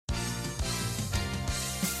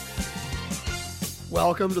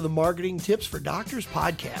Welcome to the Marketing Tips for Doctors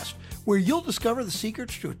podcast, where you'll discover the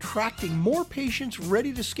secrets to attracting more patients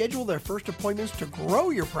ready to schedule their first appointments to grow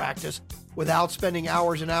your practice without spending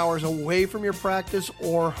hours and hours away from your practice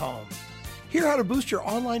or home. Hear how to boost your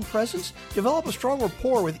online presence, develop a strong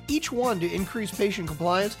rapport with each one to increase patient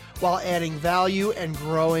compliance while adding value and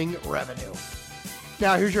growing revenue.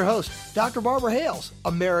 Now here's your host, Dr. Barbara Hales,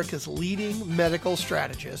 America's leading medical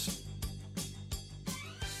strategist.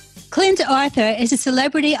 Clint Arthur is a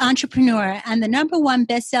celebrity entrepreneur and the #1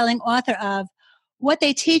 best-selling author of What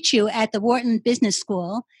They Teach You at the Wharton Business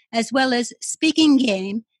School, as well as Speaking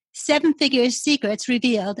Game, 7-Figure Secrets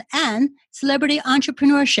Revealed, and Celebrity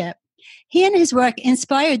Entrepreneurship. He and his work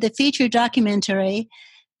inspired the feature documentary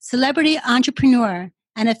Celebrity Entrepreneur,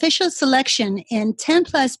 an official selection in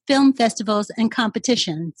 10-plus film festivals and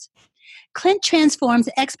competitions. Clint transforms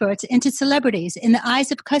experts into celebrities in the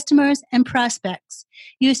eyes of customers and prospects,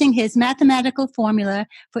 using his mathematical formula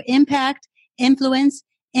for impact, influence,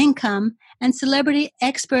 income, and celebrity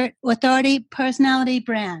expert authority personality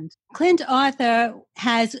brand. Clint Arthur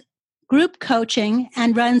has group coaching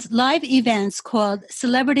and runs live events called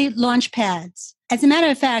Celebrity Launchpads. As a matter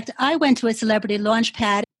of fact, I went to a Celebrity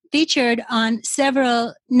Launchpad featured on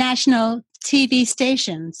several national TV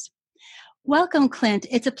stations. Welcome, Clint.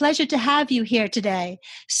 It's a pleasure to have you here today.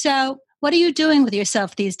 So, what are you doing with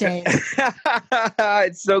yourself these days?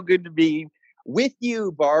 It's so good to be with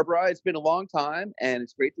you, Barbara. It's been a long time, and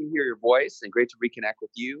it's great to hear your voice and great to reconnect with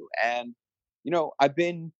you. And, I've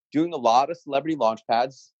been doing a lot of Celebrity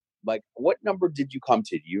Launchpads. Like, what number did you come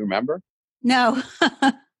to? Do you remember? No.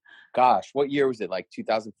 Gosh, what year was it? Like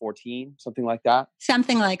 2014, something like that?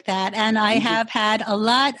 Something like that. And I have had a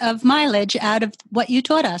lot of mileage out of what you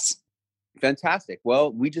taught us. Fantastic.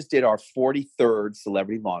 Well, we just did our 43rd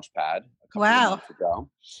Celebrity Launchpad a couple of months ago.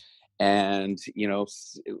 And,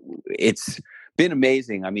 it's been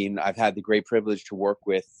amazing. I mean, I've had the great privilege to work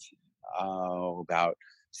with about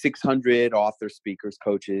 600 authors, speakers,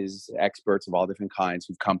 coaches, experts of all different kinds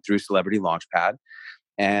who've come through Celebrity Launchpad.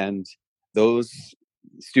 And those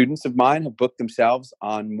students of mine have booked themselves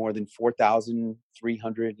on more than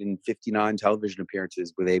 4,359 television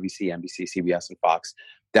appearances with ABC, NBC, CBS, and Fox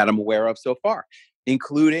that I'm aware of so far,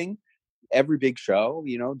 including every big show,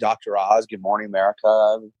 Dr. Oz, Good Morning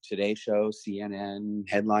America, Today Show, CNN,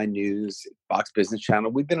 Headline News, Fox Business Channel.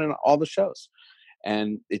 We've been on all the shows.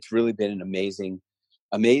 And it's really been an amazing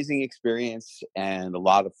experience and a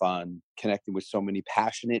lot of fun connecting with so many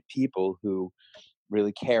passionate people who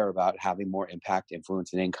really care about having more impact,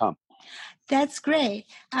 influence, and income. That's great.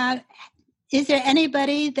 Is there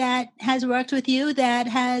anybody that has worked with you that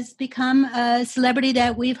has become a celebrity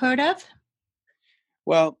that we've heard of?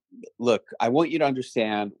 Well, look, I want you to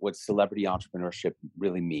understand what celebrity entrepreneurship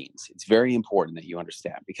really means. It's very important that you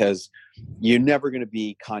understand because you're never going to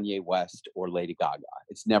be Kanye West or Lady Gaga.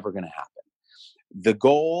 It's never going to happen. The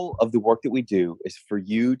goal of the work that we do is for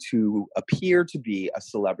you to appear to be a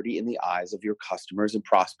celebrity in the eyes of your customers and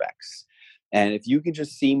prospects. And if you can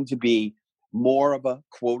just seem to be more of a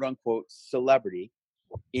quote unquote celebrity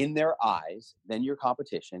in their eyes than your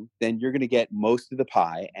competition, then you're going to get most of the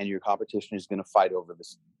pie and your competition is going to fight over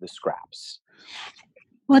the scraps.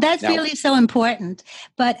 Well, that's really so important.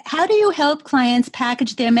 But how do you help clients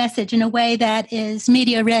package their message in a way that is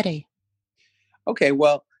media ready? Okay,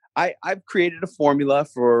 well, I've created a formula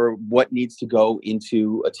for what needs to go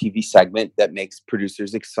into a TV segment that makes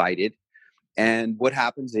producers excited. And what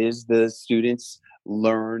happens is the students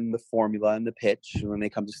learn the formula and the pitch. When they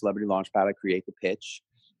come to Celebrity Launchpad, I create the pitch.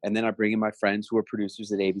 And then I bring in my friends who are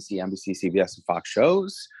producers at ABC, NBC, CBS, and Fox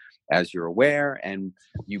shows, as you're aware. And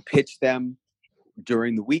you pitch them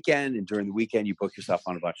during the weekend. And during the weekend, you book yourself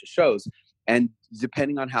on a bunch of shows. And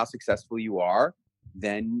depending on how successful you are,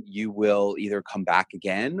 then you will either come back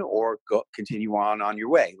again or continue on your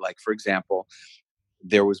way. Like, for example,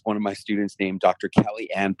 there was one of my students named Dr. Kelly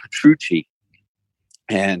Ann Petrucci.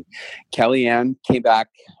 And Kelly Ann came back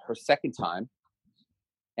her second time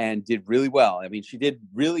and did really well. I mean, she did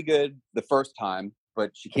really good the first time,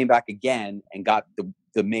 but she came back again and got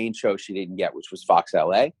the main show she didn't get, which was Fox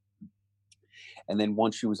LA. And then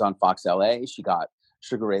once she was on Fox LA, she got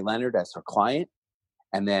Sugar Ray Leonard as her client.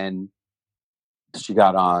 And then she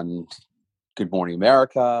got on Good Morning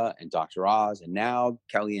America and Dr. Oz. And now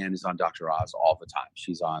Kelly Ann is on Dr. Oz all the time.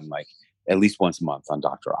 She's on like at least once a month on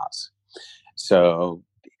Dr. Oz. So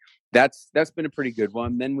that's been a pretty good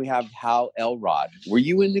one. Then we have Hal Elrod. I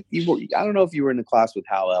don't know if you were in the class with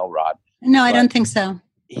Hal Elrod. No, I don't think so.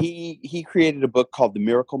 He created a book called The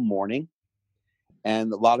Miracle Morning.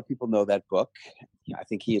 And a lot of people know that book. I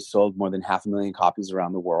think he has sold more than 500,000 copies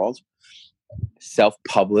around the world.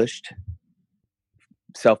 Self-published,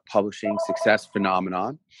 self-publishing success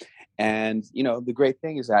phenomenon. And, the great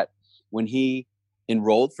thing is that when he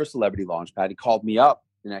enrolled for Celebrity Launchpad, he called me up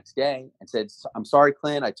the next day and said, "I'm sorry,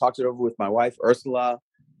 Clint, I talked it over with my wife, Ursula,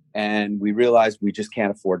 and we realized we just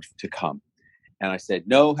can't afford to come." And I said,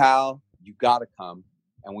 "No, Hal, you got to come."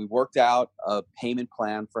 And we worked out a payment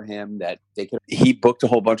plan for him that he booked a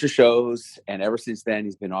whole bunch of shows. And ever since then,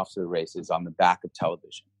 he's been off to the races on the back of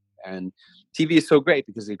television. And TV is so great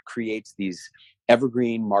because it creates these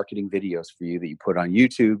evergreen marketing videos for you that you put on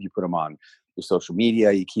YouTube, you put them on your social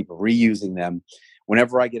media, you keep reusing them.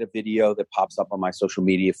 Whenever I get a video that pops up on my social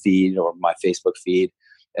media feed or my Facebook feed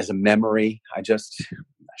as a memory, I just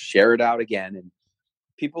share it out again. And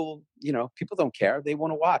people don't care. They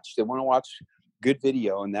want to watch. They want to watch good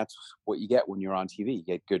video. And that's what you get when you're on TV. You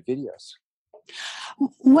get good videos.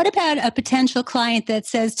 What about a potential client that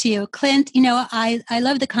says to you, "Clint, I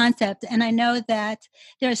love the concept and I know that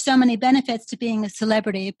there are so many benefits to being a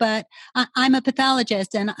celebrity, but I'm a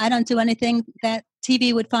pathologist and I don't do anything that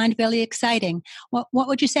TV would find really exciting." What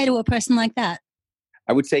would you say to a person like that?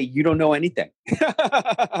 I would say, you don't know anything.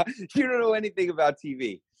 You don't know anything about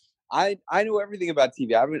TV. I know everything about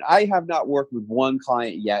TV. I mean, I have not worked with one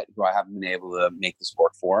client yet who I haven't been able to make this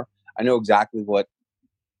work for. I know exactly what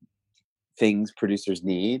things producers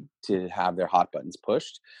need to have their hot buttons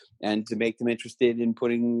pushed and to make them interested in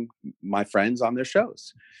putting my friends on their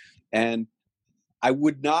shows. And I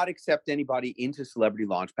would not accept anybody into Celebrity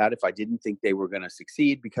Launchpad if I didn't think they were going to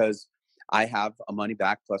succeed, because I have a money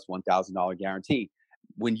back plus $1,000 guarantee.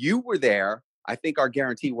 When you were there, I think our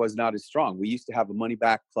guarantee was not as strong. We used to have a money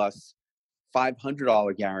back plus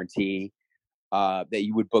 $500 guarantee that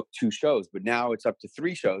you would book 2 shows, but now it's up to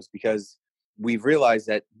 3 shows because we've realized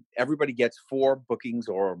that everybody gets 4 bookings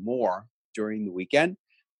or more during the weekend.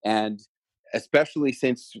 And especially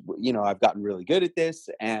since, I've gotten really good at this,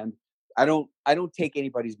 and I don't take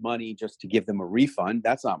anybody's money just to give them a refund.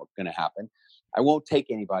 That's not going to happen. I won't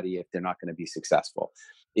take anybody if they're not going to be successful.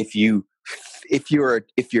 If you're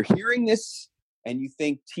hearing this and you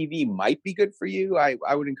think TV might be good for you,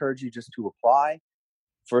 I would encourage you just to apply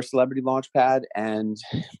for Celebrity Launchpad and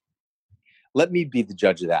let me be the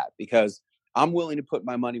judge of that, because I'm willing to put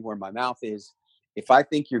my money where my mouth is. If I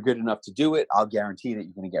think you're good enough to do it, I'll guarantee that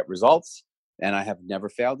you're going to get results. And I have never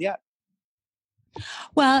failed yet.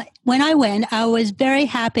 Well, when I went, I was very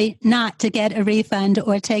happy not to get a refund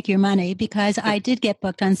or take your money, because I did get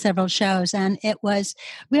booked on several shows and it was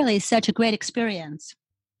really such a great experience.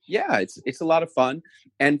 Yeah, it's a lot of fun.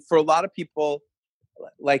 And for a lot of people,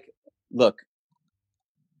 look,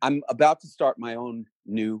 I'm about to start my own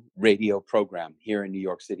new radio program here in New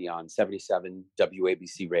York City on 77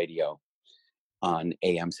 WABC radio on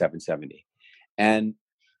AM 770. And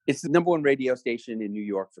it's the #1 radio station in New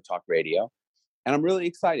York for talk radio. And I'm really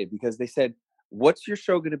excited because they said, "What's your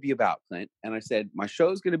show going to be about, Clint?" And I said, "My show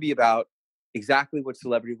is going to be about exactly what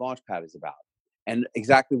Celebrity Launchpad is about and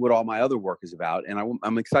exactly what all my other work is about." And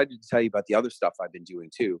I'm excited to tell you about the other stuff I've been doing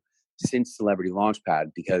too since Celebrity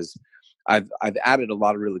Launchpad, because I've added a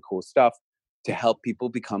lot of really cool stuff to help people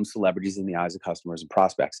become celebrities in the eyes of customers and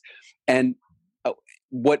prospects. And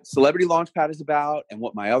what Celebrity Launchpad is about and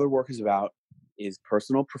what my other work is about is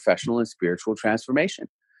personal, professional, and spiritual transformation.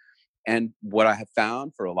 And what I have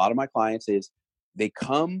found for a lot of my clients is they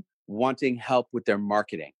come wanting help with their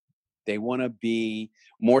marketing. They want to be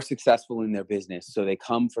more successful in their business, so they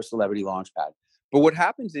come for Celebrity Launchpad. But what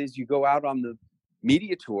happens is you go out on the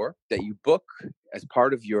media tour that you book as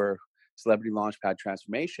part of your Celebrity Launchpad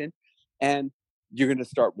transformation, and you're going to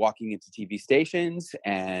start walking into TV stations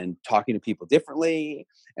and talking to people differently,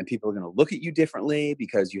 and people are going to look at you differently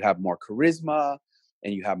because you have more charisma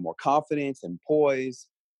and you have more confidence and poise,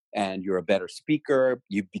 and you're a better speaker.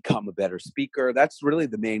 You become a better speaker. That's really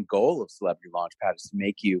the main goal of Celebrity Launchpad, is to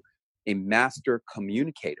make you a master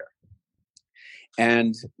communicator.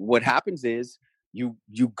 And what happens is you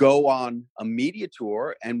go on a media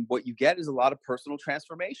tour, and what you get is a lot of personal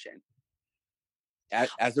transformation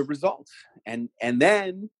as a result. And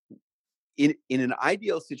then in an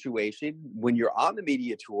ideal situation, when you're on the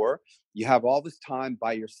media tour, you have all this time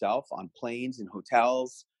by yourself on planes and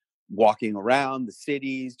hotels, walking around the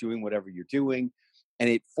cities, doing whatever you're doing. And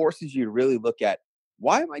it forces you to really look at,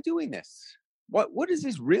 why am I doing this? What is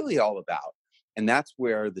this really all about? And that's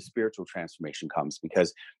where the spiritual transformation comes,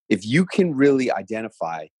 because if you can really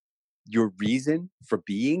identify your reason for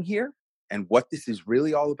being here and what this is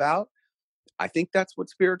really all about, I think that's what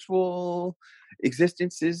spiritual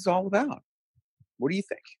existence is all about. What do you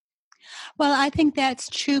think? Well, I think that's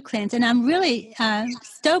true, Clint. And I'm really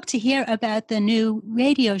stoked to hear about the new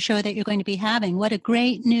radio show that you're going to be having. What a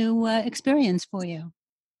great new experience for you.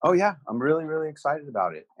 Oh yeah, I'm really, really excited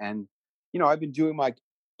about it. And, I've been doing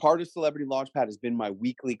part of Celebrity Launchpad has been my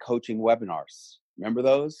weekly coaching webinars. Remember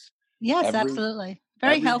those? Yes, Every, absolutely.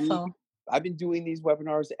 Very every week. helpful. I've been doing these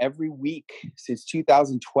webinars every week since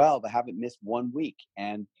 2012. I haven't missed one week.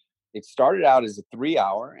 And it started out as a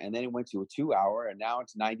 3-hour, and then it went to a 2-hour, and now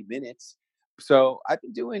it's 90 minutes. So I've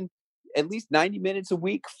been doing at least 90 minutes a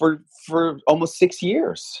week for almost 6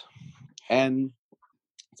 years. And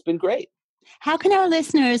it's been great. How can our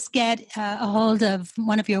listeners get a hold of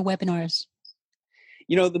one of your webinars?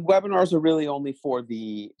 The webinars are really only for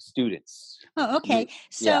the students. Oh, okay.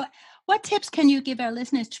 So what tips can you give our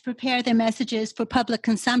listeners to prepare their messages for public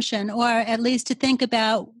consumption, or at least to think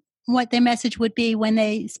about what their message would be when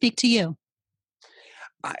they speak to you?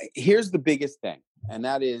 Here's the biggest thing, and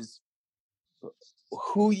that is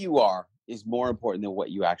who you are is more important than what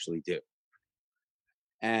you actually do.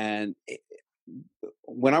 And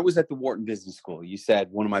when I was at the Wharton Business School, you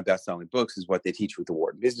said one of my best-selling books is What They Teach You at the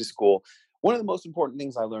Wharton Business School. One of the most important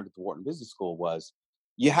things I learned at the Wharton Business School was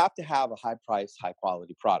you have to have a high-priced,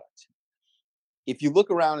 high-quality product. If you look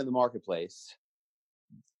around in the marketplace,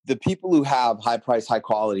 the people who have high-priced,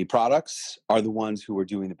 high-quality products are the ones who are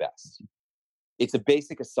doing the best. It's a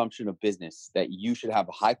basic assumption of business that you should have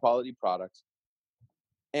a high-quality product,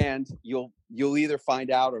 and you'll either find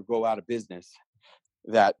out or go out of business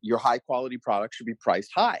that your high-quality product should be priced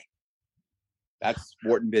high. That's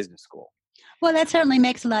Wharton Business School. Well, that certainly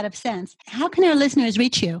makes a lot of sense. How can our listeners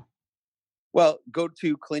reach you? Well, go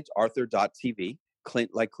to clintarthur.tv,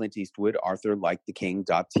 Clint like Clint Eastwood, Arthur like the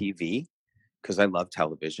King.tv, because I love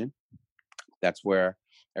television. That's where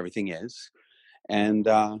everything is. And,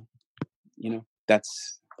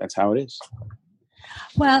 that's how it is.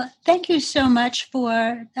 Well, thank you so much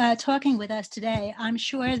for talking with us today. I'm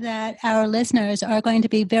sure that our listeners are going to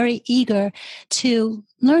be very eager to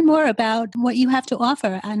learn more about what you have to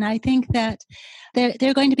offer. And I think that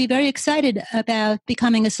they're going to be very excited about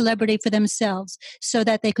becoming a celebrity for themselves so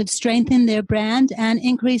that they could strengthen their brand and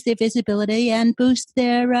increase their visibility and boost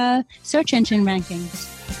their search engine rankings.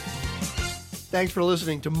 Thanks for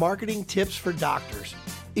listening to Marketing Tips for Doctors.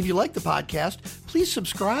 If you like the podcast, please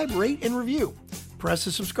subscribe, rate, and review. Press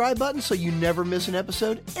the subscribe button so you never miss an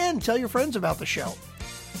episode, and tell your friends about the show.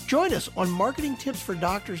 Join us on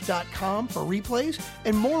marketingtipsfordoctors.com for replays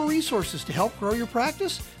and more resources to help grow your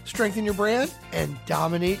practice, strengthen your brand, and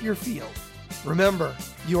dominate your field. Remember,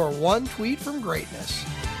 you are one tweet from greatness.